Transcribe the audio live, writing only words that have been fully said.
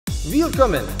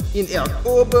Willkommen in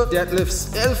Ober Detlef's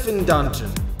Elfen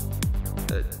Dungeon.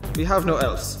 We have no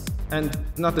elves, and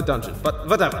not the dungeon, but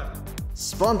whatever.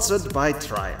 Sponsored by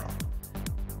Tryop.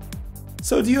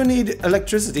 So do you need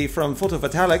electricity from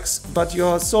photovoltaics, but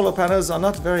your solar panels are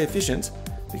not very efficient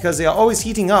because they are always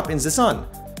heating up in the sun?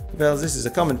 Well, this is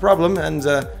a common problem, and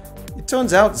it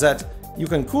turns out that you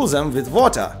can cool them with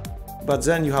water, but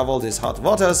then you have all this hot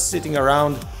water sitting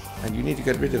around and you need to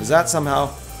get rid of that somehow.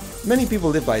 Many people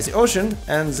live by the ocean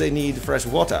and they need fresh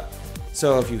water.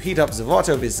 So if you heat up the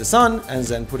water with the sun and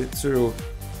then put it through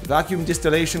vacuum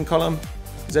distillation column,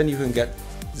 then you can get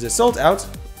the salt out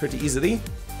pretty easily,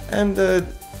 and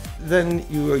then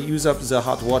you use up the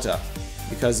hot water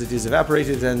because it is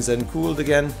evaporated and then cooled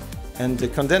again and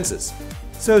it condenses.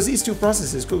 So these two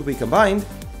processes could be combined,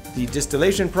 the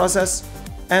distillation process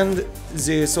and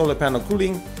the solar panel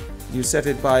cooling. You set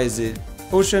it by the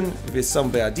ocean with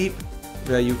somewhere deep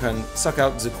where you can suck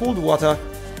out the cooled water.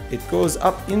 It goes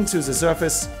up into the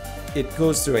surface, it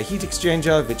goes through a heat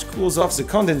exchanger which cools off the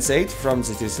condensate from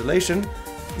the distillation,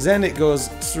 then it goes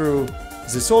through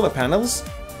the solar panels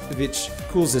which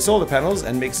cools the solar panels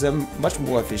and makes them much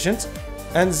more efficient,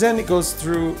 and then it goes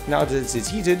through, now that it's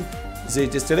heated, the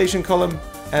distillation column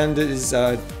and it is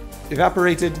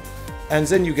evaporated, and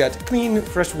then you get clean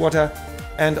fresh water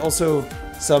and also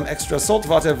some extra salt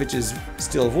water which is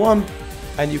still warm,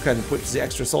 and you can put the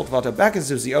extra salt water back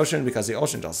into the ocean because the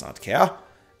ocean does not care.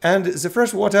 And the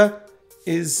fresh water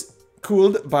is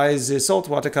cooled by the salt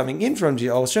water coming in from the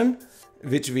ocean,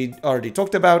 which we already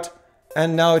talked about.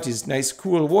 And now it is nice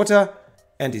cool water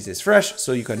and it is fresh,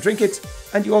 so you can drink it.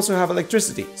 And you also have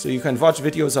electricity, so you can watch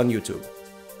videos on YouTube.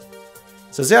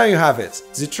 So there you have it,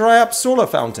 the Tryop Solar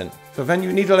Fountain, for when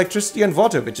you need electricity and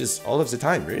water, which is all of the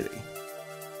time, really.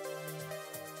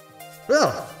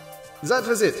 Well, that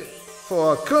was it.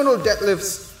 For Colonel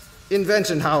Detlef's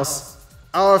invention house,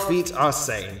 our feet are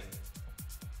sane.